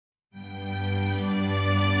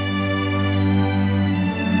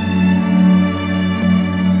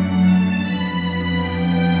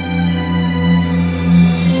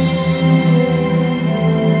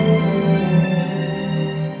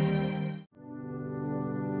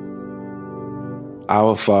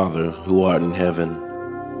Our Father, who art in heaven,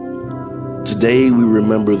 today we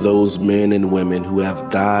remember those men and women who have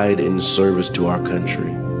died in service to our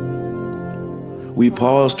country. We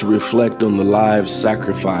pause to reflect on the lives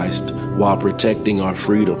sacrificed while protecting our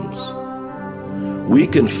freedoms. We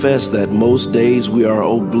confess that most days we are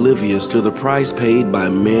oblivious to the price paid by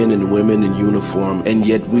men and women in uniform, and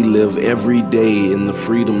yet we live every day in the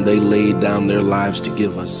freedom they laid down their lives to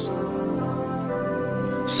give us.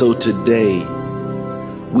 So today,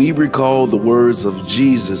 we recall the words of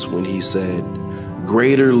Jesus when he said,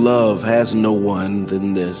 "Greater love has no one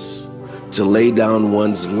than this, to lay down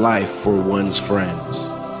one's life for one's friends."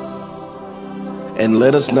 And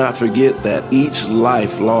let us not forget that each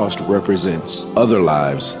life lost represents other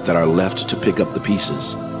lives that are left to pick up the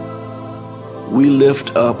pieces. We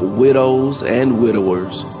lift up widows and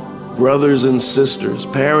widowers, brothers and sisters,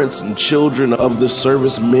 parents and children of the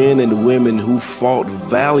servicemen and women who fought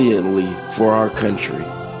valiantly for our country.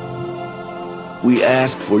 We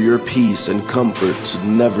ask for your peace and comfort to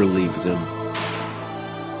never leave them.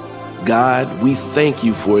 God, we thank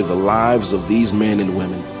you for the lives of these men and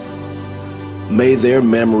women. May their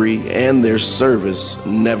memory and their service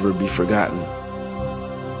never be forgotten.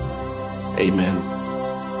 Amen.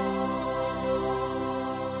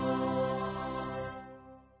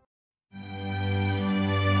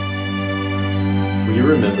 We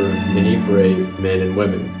remember many brave men and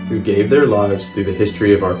women who gave their lives through the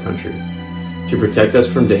history of our country to protect us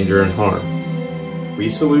from danger and harm. We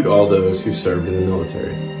salute all those who served in the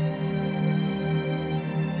military.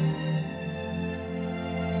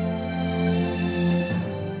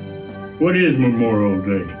 What is Memorial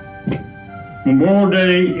Day? Memorial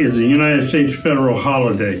Day is a United States federal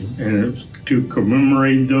holiday, and it's to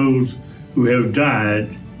commemorate those who have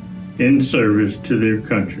died in service to their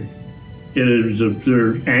country. It is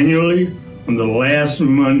observed annually on the last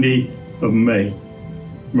Monday of May.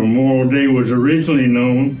 Memorial Day was originally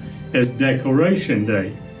known as Decoration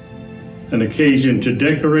Day, an occasion to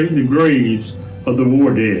decorate the graves of the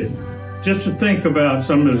war dead. Just to think about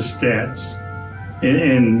some of the stats,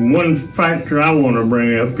 and one factor I want to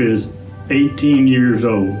bring up is 18 years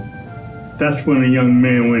old. That's when a young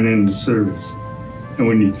man went into service. And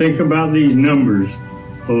when you think about these numbers,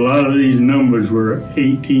 a lot of these numbers were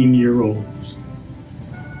 18-year-olds.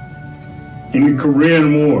 In the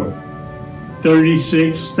Korean War,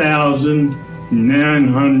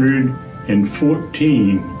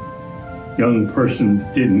 36,914 young persons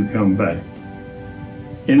didn't come back.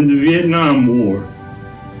 In the Vietnam War,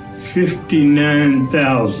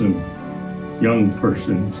 59,000 young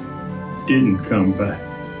persons didn't come back.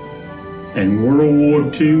 And World War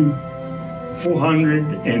II,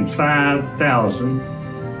 405,000.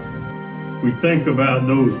 We think about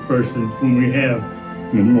those persons when we have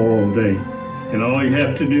Memorial Day. And all you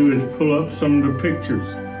have to do is pull up some of the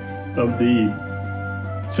pictures of the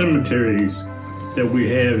cemeteries that we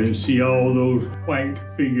have and see all those white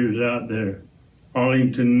figures out there.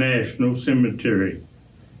 Arlington National Cemetery,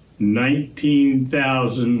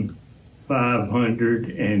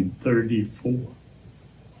 19,534.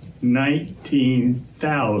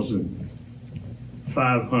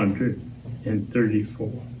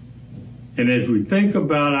 19,534. And as we think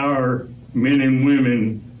about our men and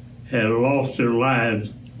women had lost their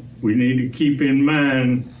lives, we need to keep in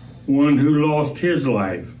mind one who lost his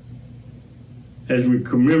life. As we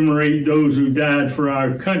commemorate those who died for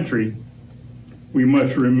our country, we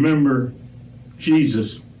must remember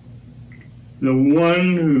Jesus, the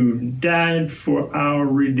one who died for our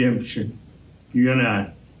redemption, you and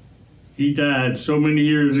I. He died so many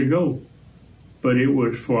years ago, but it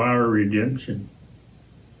was for our redemption.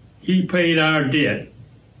 He paid our debt.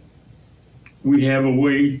 We have a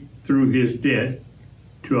way through his debt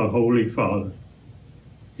to a holy Father.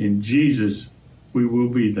 In Jesus, we will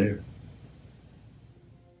be there.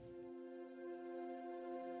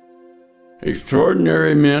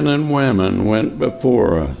 Extraordinary men and women went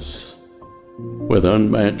before us with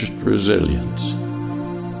unmatched resilience.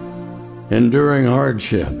 Enduring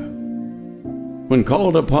hardship, when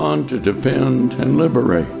called upon to defend and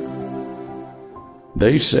liberate,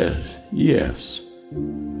 they said yes.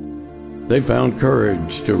 They found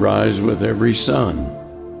courage to rise with every sun,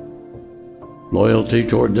 loyalty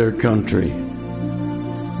toward their country,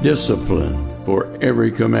 discipline for every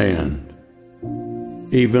command.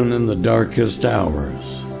 Even in the darkest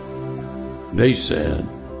hours, they said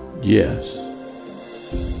yes.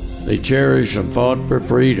 They cherished and fought for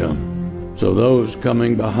freedom, so those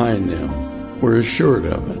coming behind them were assured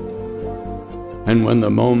of it. And when the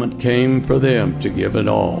moment came for them to give it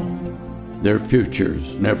all, their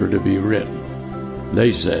futures never to be written,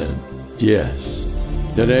 they said yes.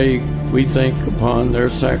 Today, we think upon their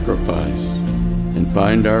sacrifice and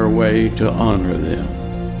find our way to honor them,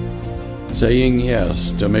 saying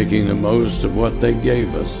yes to making the most of what they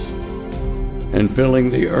gave us and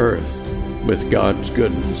filling the earth with God's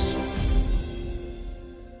goodness.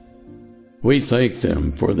 We thank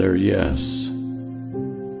them for their yes.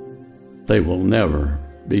 They will never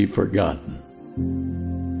be forgotten.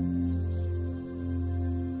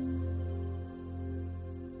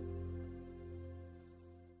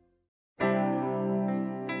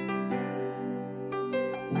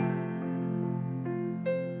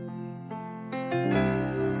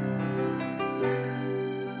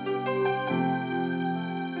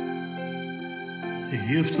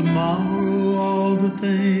 If tomorrow all the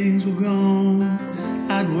things were gone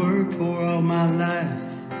I'd worked for all my life,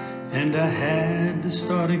 and I had to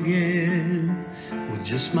start again with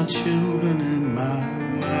just my children and my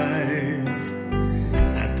wife.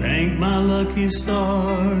 I thank my lucky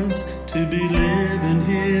stars to be living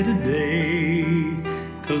here today,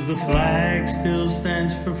 'cause the flag still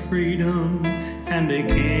stands for freedom and they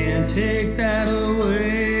can't take that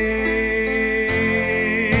away.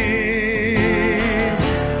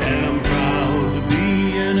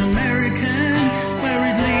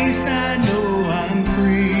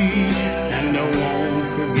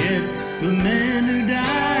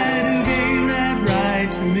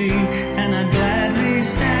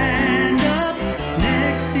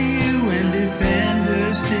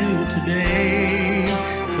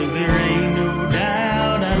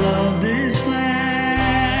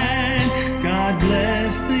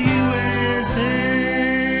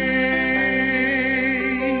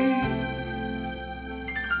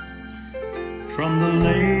 From the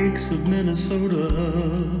lakes of Minnesota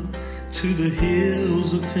to the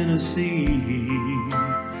hills of Tennessee,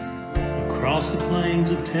 across the plains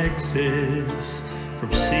of Texas,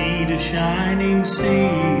 from sea to shining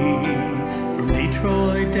sea, from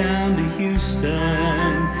Detroit down to Houston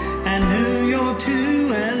and New York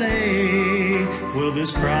to LA. Well,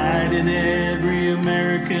 there's pride in every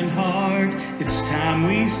American heart. It's time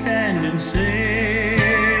we stand and say,